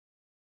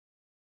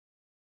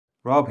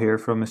Rob here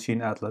from Machine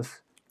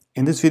Atlas.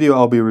 In this video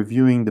I'll be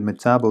reviewing the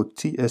Metabo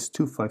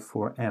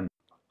TS254M.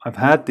 I've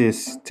had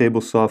this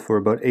table saw for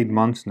about 8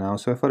 months now,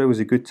 so I thought it was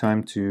a good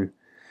time to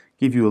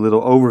give you a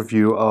little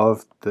overview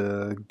of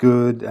the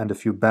good and a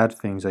few bad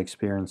things I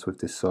experienced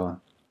with this saw.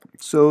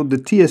 So the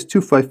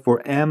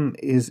TS254M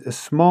is a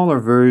smaller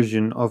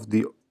version of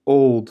the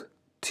old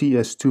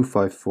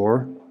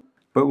TS254,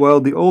 but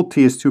while the old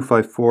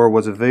TS254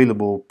 was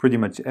available pretty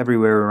much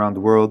everywhere around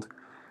the world,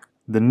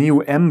 the new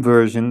M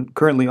version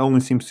currently only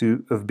seems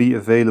to be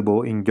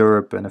available in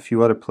Europe and a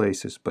few other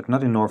places, but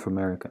not in North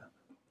America.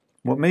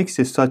 What makes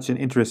this such an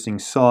interesting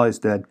saw is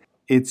that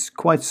it's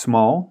quite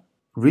small,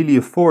 really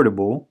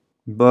affordable,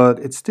 but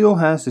it still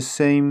has the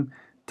same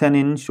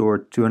 10-inch or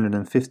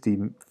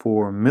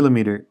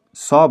 254mm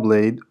saw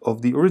blade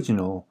of the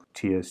original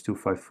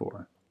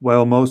TS254,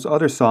 while most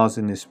other saws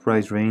in this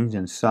price range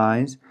and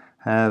size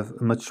have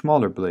a much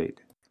smaller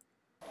blade.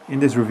 In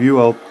this review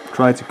I'll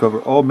try to cover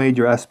all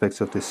major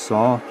aspects of this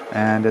saw,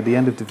 and at the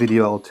end of the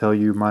video I'll tell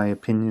you my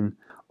opinion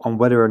on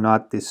whether or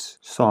not this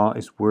saw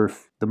is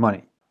worth the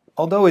money.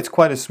 Although it's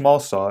quite a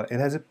small saw, it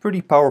has a pretty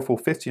powerful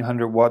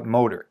 1500 watt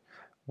motor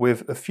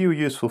with a few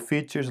useful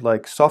features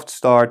like soft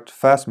start,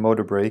 fast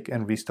motor brake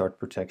and restart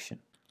protection.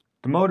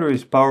 The motor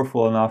is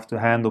powerful enough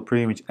to handle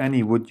pretty much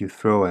any wood you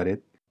throw at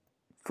it.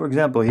 For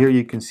example, here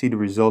you can see the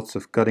results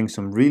of cutting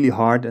some really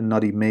hard and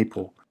nutty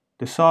maple.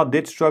 The saw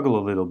did struggle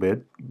a little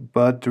bit,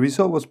 but the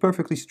result was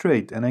perfectly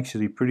straight and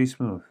actually pretty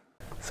smooth.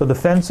 So the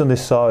fence on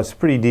this saw is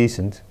pretty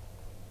decent.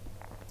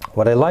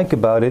 What I like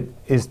about it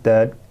is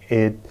that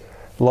it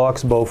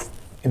locks both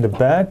in the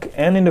back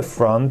and in the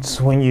front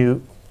when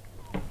you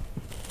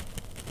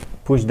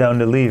push down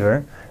the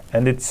lever,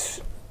 and it's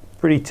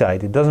pretty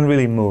tight. It doesn't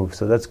really move,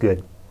 so that's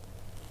good.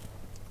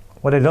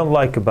 What I don't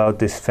like about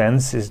this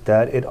fence is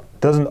that it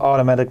doesn't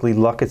automatically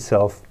lock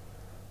itself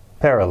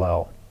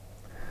parallel.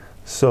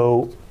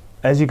 So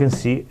as you can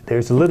see,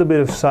 there's a little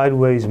bit of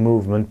sideways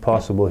movement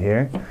possible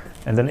here,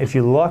 and then if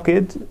you lock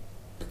it,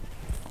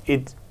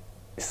 it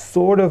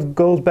sort of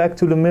goes back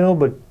to the middle,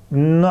 but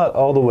not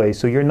all the way,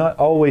 so you're not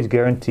always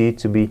guaranteed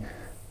to be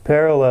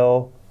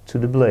parallel to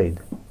the blade.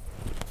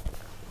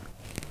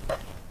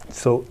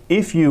 So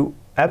if you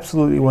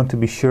absolutely want to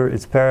be sure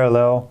it's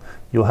parallel,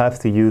 you'll have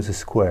to use a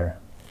square.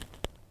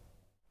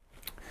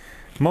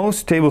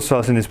 Most table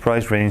saws in this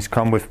price range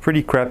come with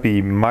pretty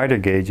crappy miter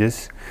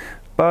gauges,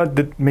 but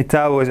the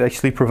Metabo has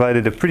actually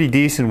provided a pretty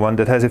decent one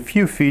that has a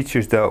few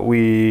features that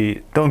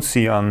we don't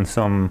see on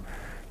some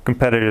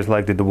competitors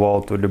like the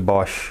DeWalt or the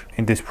Bosch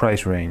in this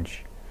price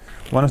range.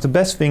 One of the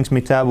best things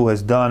Metabo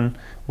has done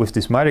with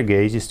this miter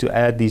gauge is to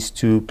add these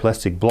two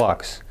plastic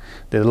blocks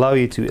that allow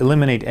you to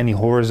eliminate any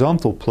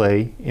horizontal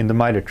play in the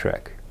miter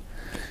track.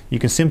 You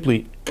can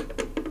simply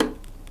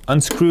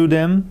unscrew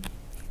them,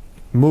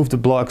 move the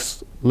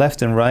blocks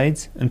left and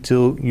right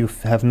until you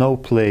have no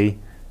play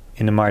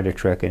in the miter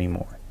track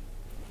anymore.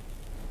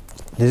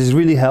 This is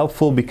really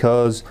helpful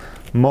because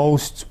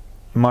most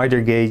miter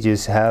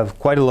gauges have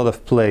quite a lot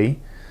of play,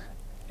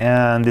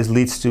 and this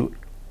leads to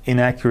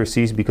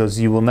inaccuracies because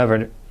you will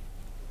never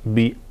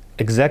be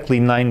exactly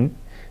 90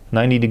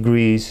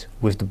 degrees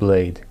with the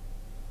blade.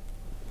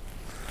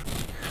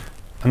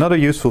 Another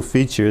useful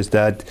feature is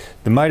that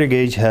the miter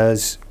gauge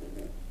has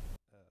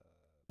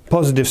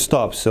positive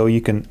stops, so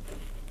you can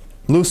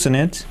loosen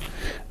it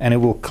and it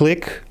will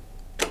click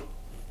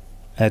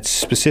at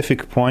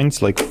specific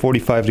points like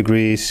 45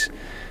 degrees,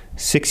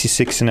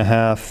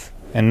 66.5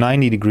 and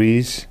 90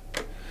 degrees,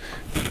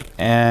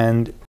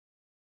 and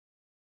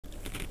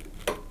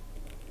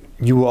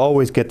you will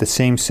always get the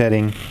same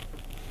setting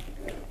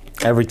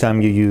every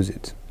time you use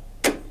it.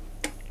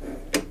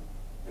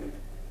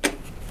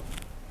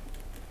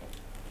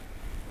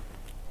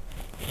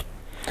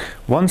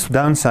 One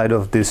downside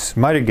of this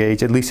miter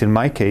gauge, at least in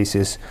my case,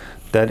 is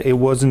that it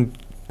wasn't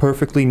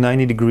perfectly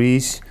 90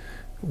 degrees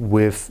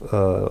with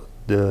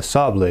the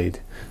saw blade.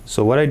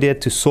 So what I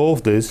did to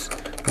solve this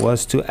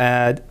was to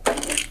add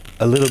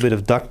a little bit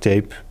of duct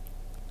tape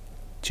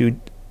to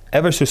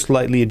ever so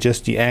slightly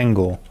adjust the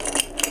angle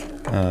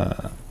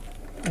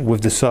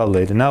with the saw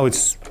blade, and now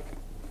it's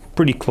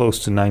pretty close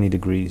to 90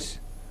 degrees.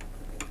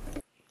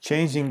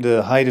 Changing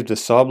the height of the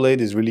saw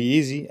blade is really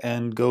easy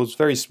and goes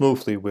very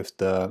smoothly with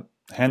the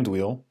hand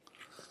wheel.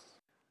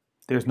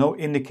 There's no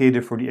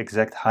indicator for the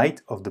exact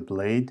height of the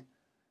blade,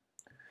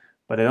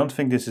 but I don't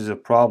think this is a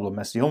problem,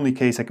 as the only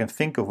case I can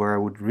think of where I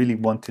would really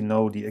want to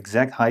know the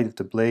exact height of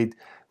the blade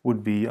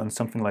would be on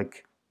something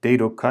like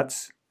dado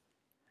cuts,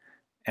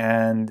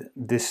 and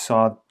this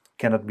saw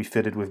cannot be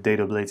fitted with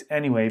dado blades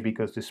anyway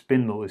because the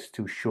spindle is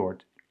too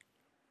short.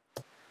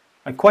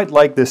 I quite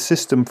like this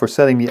system for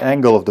setting the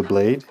angle of the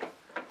blade.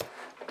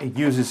 It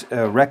uses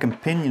a rack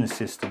and pinion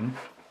system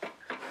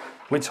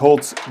which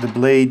holds the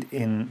blade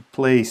in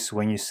place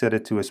when you set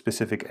it to a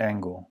specific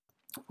angle.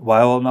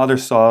 While on other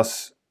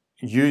saws,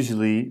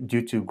 usually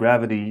due to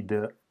gravity,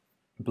 the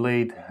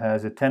blade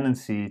has a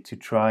tendency to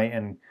try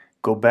and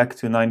go back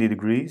to 90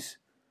 degrees,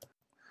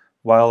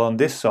 while on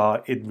this saw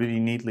it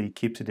really neatly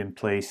keeps it in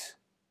place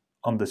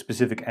on the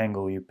specific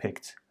angle you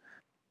picked.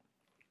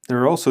 There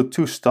are also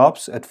two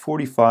stops at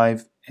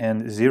 45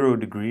 and 0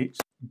 degrees.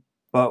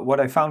 But what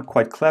I found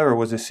quite clever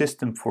was a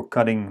system for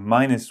cutting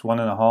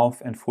 -1.5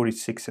 and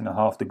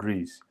 46.5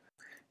 degrees.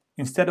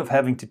 Instead of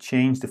having to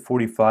change the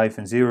 45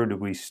 and 0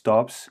 degree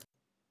stops,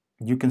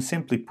 you can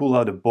simply pull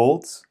out a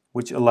bolt,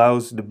 which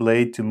allows the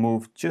blade to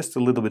move just a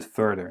little bit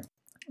further.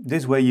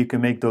 This way you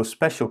can make those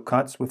special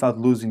cuts without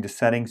losing the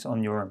settings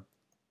on your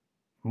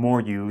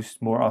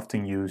more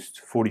often used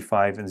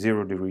 45 and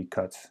 0 degree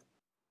cuts.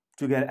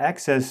 To get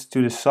access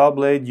to the saw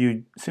blade,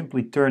 you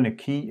simply turn a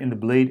key in the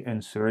blade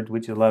insert,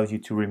 which allows you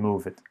to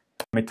remove it.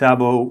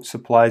 Metabo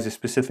supplies a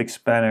specific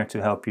spanner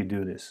to help you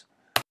do this.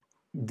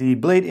 The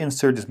blade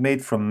insert is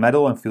made from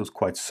metal and feels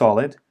quite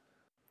solid.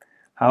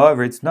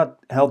 However, it's not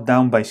held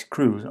down by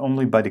screws,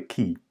 only by the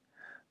key.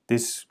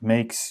 This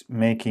makes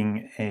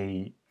making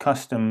a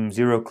custom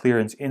zero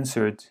clearance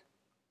insert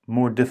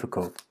more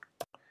difficult.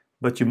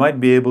 But you might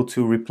be able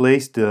to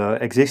replace the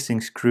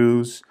existing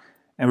screws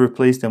and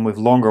replace them with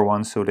longer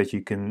ones so that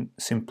you can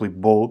simply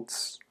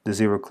bolt the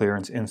zero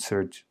clearance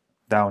insert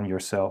down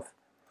yourself.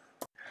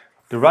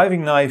 The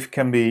riving knife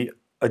can be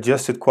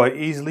adjusted quite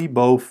easily,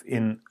 both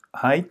in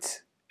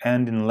height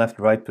and in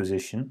left-right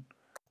position.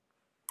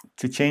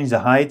 To change the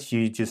height,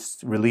 you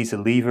just release a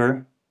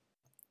lever,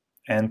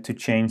 and to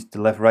change the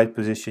left-right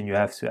position, you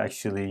have to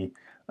actually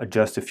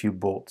adjust a few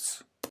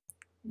bolts.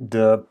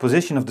 The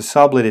position of the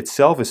saw blade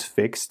itself is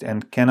fixed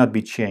and cannot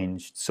be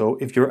changed. So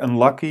if you're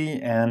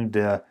unlucky and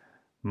the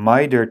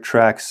miter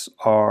tracks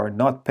are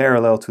not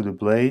parallel to the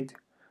blade,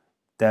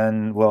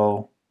 then,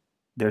 well,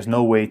 there's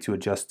no way to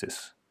adjust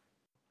this.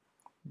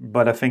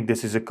 But I think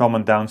this is a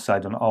common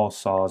downside on all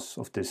saws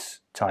of this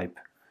type.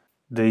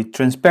 The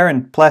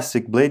transparent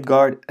plastic blade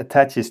guard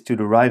attaches to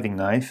the riving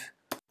knife.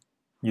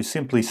 You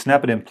simply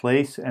snap it in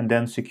place and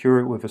then secure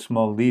it with a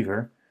small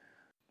lever.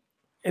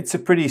 It's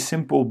a pretty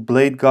simple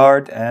blade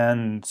guard,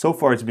 and so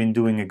far it's been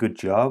doing a good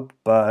job,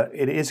 but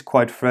it is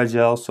quite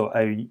fragile, so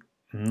I'm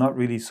not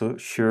really so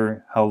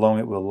sure how long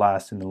it will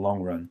last in the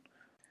long run.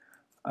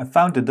 I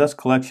found the dust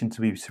collection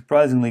to be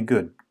surprisingly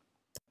good,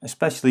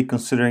 especially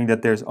considering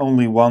that there's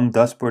only one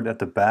dustboard at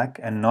the back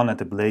and none at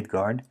the blade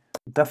guard.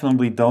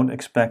 Definitely don't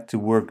expect to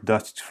work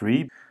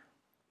dust-free,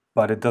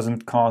 but it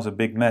doesn't cause a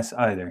big mess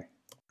either.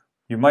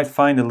 You might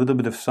find a little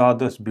bit of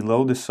sawdust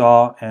below the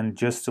saw and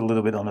just a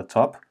little bit on the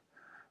top,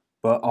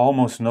 but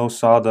almost no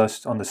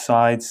sawdust on the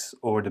sides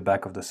or the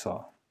back of the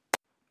saw.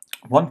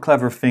 One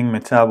clever thing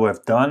Metabo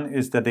have done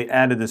is that they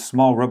added a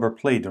small rubber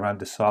plate around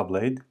the saw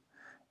blade.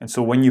 And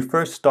so when you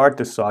first start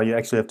the saw, you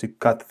actually have to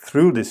cut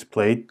through this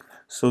plate,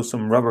 so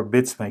some rubber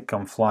bits may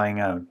come flying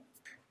out.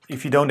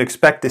 If you don't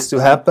expect this to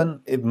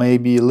happen, it may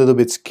be a little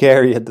bit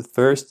scary at the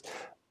first,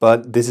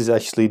 but this is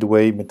actually the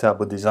way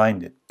Metabo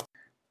designed it.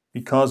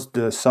 Because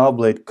the saw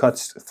blade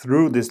cuts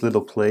through this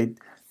little plate,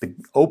 the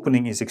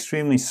opening is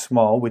extremely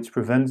small, which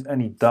prevents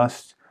any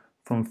dust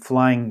from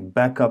flying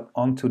back up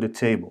onto the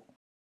table.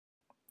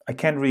 I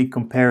can't really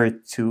compare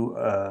it to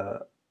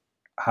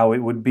how it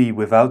would be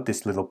without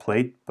this little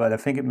plate, but I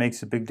think it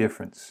makes a big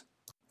difference.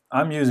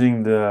 I'm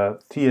using the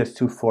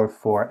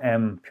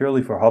TS244M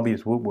purely for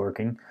hobbyist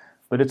woodworking,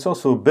 but it's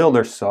also a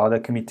builder saw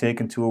that can be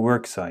taken to a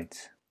work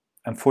site.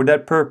 And for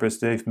that purpose,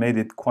 they've made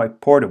it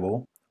quite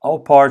portable. All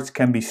parts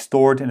can be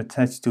stored and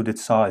attached to the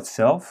saw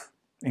itself,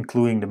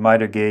 including the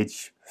miter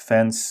gauge,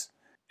 fence,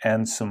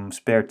 and some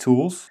spare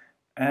tools.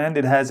 And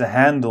it has a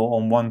handle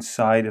on one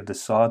side of the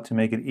saw to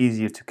make it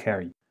easier to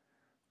carry.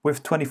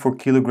 With 24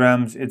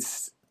 kilograms,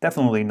 it's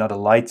definitely not a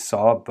light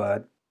saw,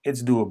 but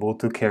it's doable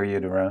to carry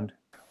it around.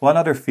 One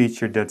other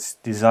feature that's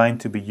designed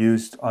to be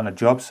used on a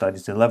job site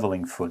is the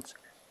leveling foot.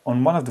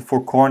 On one of the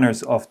four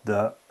corners of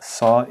the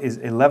saw is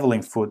a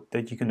leveling foot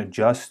that you can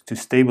adjust to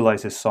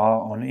stabilize the saw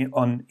on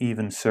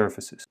uneven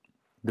surfaces.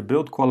 The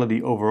build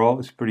quality overall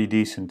is pretty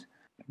decent.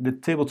 The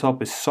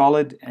tabletop is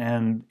solid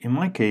and in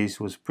my case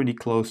was pretty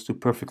close to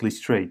perfectly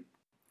straight.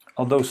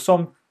 Although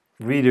some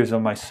readers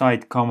on my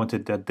site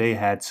commented that they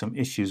had some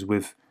issues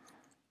with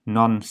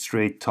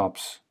non-straight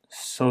tops,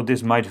 so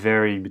this might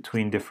vary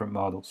between different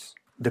models.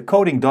 The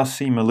coating does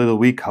seem a little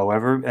weak,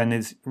 however, and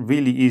is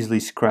really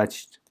easily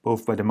scratched,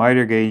 both by the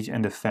miter gauge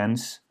and the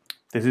fence.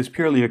 This is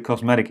purely a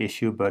cosmetic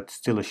issue, but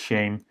still a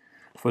shame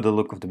for the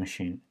look of the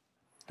machine.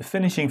 The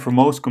finishing for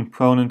most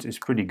components is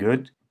pretty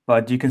good,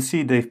 but you can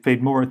see they've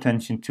paid more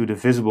attention to the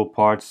visible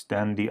parts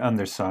than the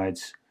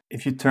undersides.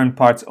 If you turn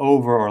parts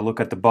over or look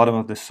at the bottom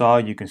of the saw,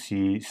 you can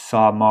see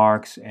saw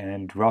marks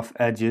and rough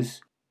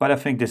edges, but I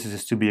think this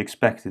is to be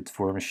expected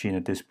for a machine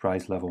at this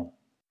price level.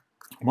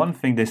 One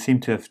thing they seem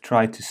to have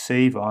tried to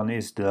save on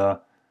is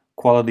the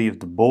quality of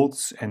the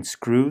bolts and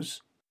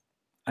screws.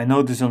 I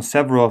noticed on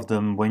several of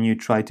them, when you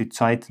try to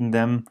tighten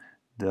them,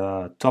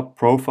 the top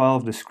profile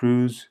of the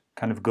screws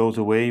kind of goes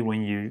away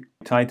when you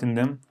tighten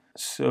them.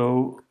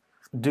 So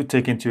do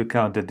take into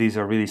account that these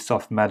are really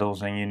soft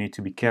metals and you need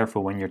to be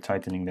careful when you're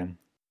tightening them.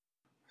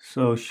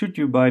 So should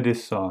you buy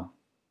this saw?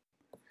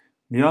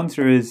 The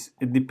answer is,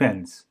 it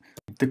depends.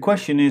 The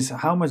question is,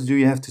 how much do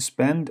you have to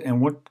spend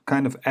and what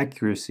kind of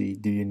accuracy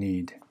do you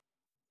need?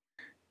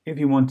 If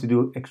you want to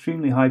do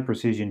extremely high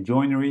precision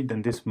joinery,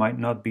 then this might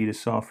not be the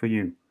saw for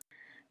you.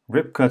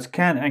 Rip cuts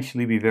can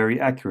actually be very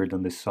accurate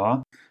on this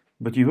saw,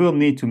 but you will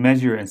need to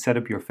measure and set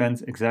up your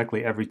fence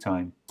exactly every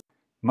time.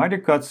 Miter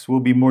cuts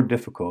will be more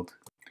difficult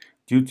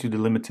due to the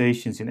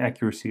limitations in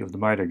accuracy of the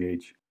miter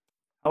gauge.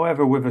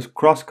 However, with a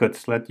crosscut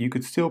sled you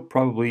could still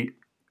probably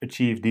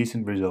achieve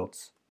decent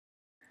results.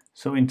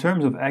 So in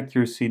terms of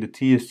accuracy, the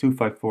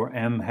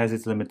TS254M has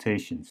its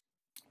limitations,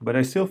 but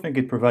I still think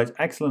it provides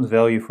excellent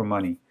value for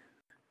money.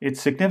 It's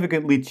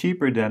significantly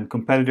cheaper than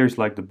competitors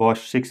like the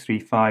Bosch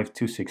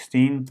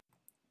 635-216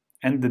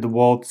 and the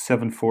DeWalt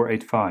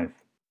 7485.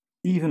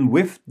 Even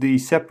with the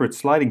separate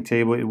sliding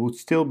table, it would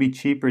still be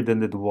cheaper than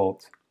the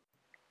DeWalt.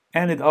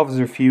 And it offers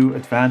a few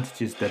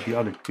advantages that the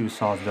other two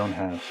saws don't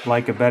have,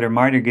 like a better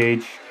miter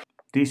gauge,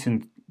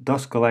 decent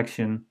dust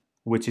collection,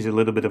 which is a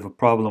little bit of a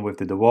problem with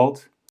the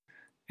DeWalt,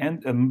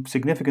 and a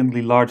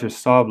significantly larger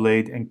saw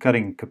blade and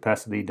cutting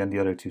capacity than the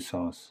other two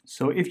saws.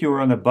 So if you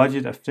are on a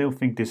budget, I still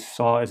think this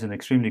saw is an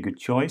extremely good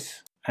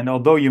choice. And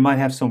although you might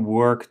have some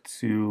work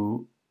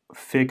to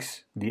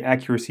fix the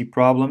accuracy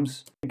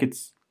problems,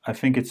 I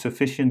think it's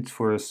sufficient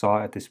for a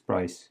saw at this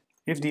price.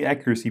 If the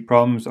accuracy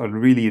problems are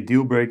really a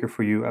deal breaker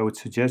for you, I would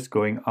suggest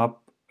going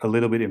up a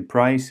little bit in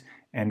price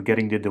and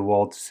getting the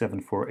DeWalt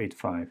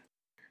 7485.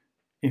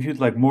 If you'd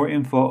like more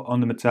info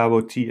on the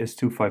Metabo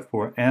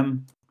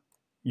TS254M,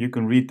 you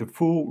can read the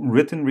full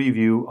written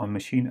review on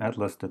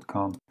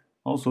machineatlas.com.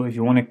 Also, if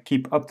you want to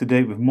keep up to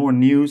date with more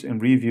news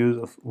and reviews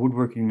of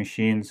woodworking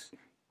machines,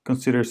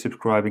 consider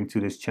subscribing to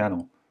this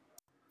channel.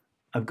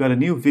 I've got a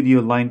new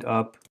video lined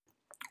up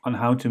on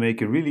how to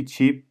make a really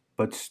cheap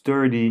but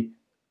sturdy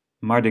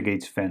miter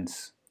gauge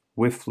fence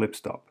with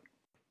flipstop,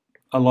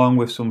 along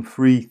with some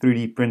free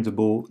 3D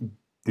printable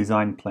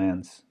design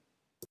plans.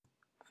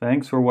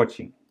 Thanks for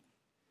watching.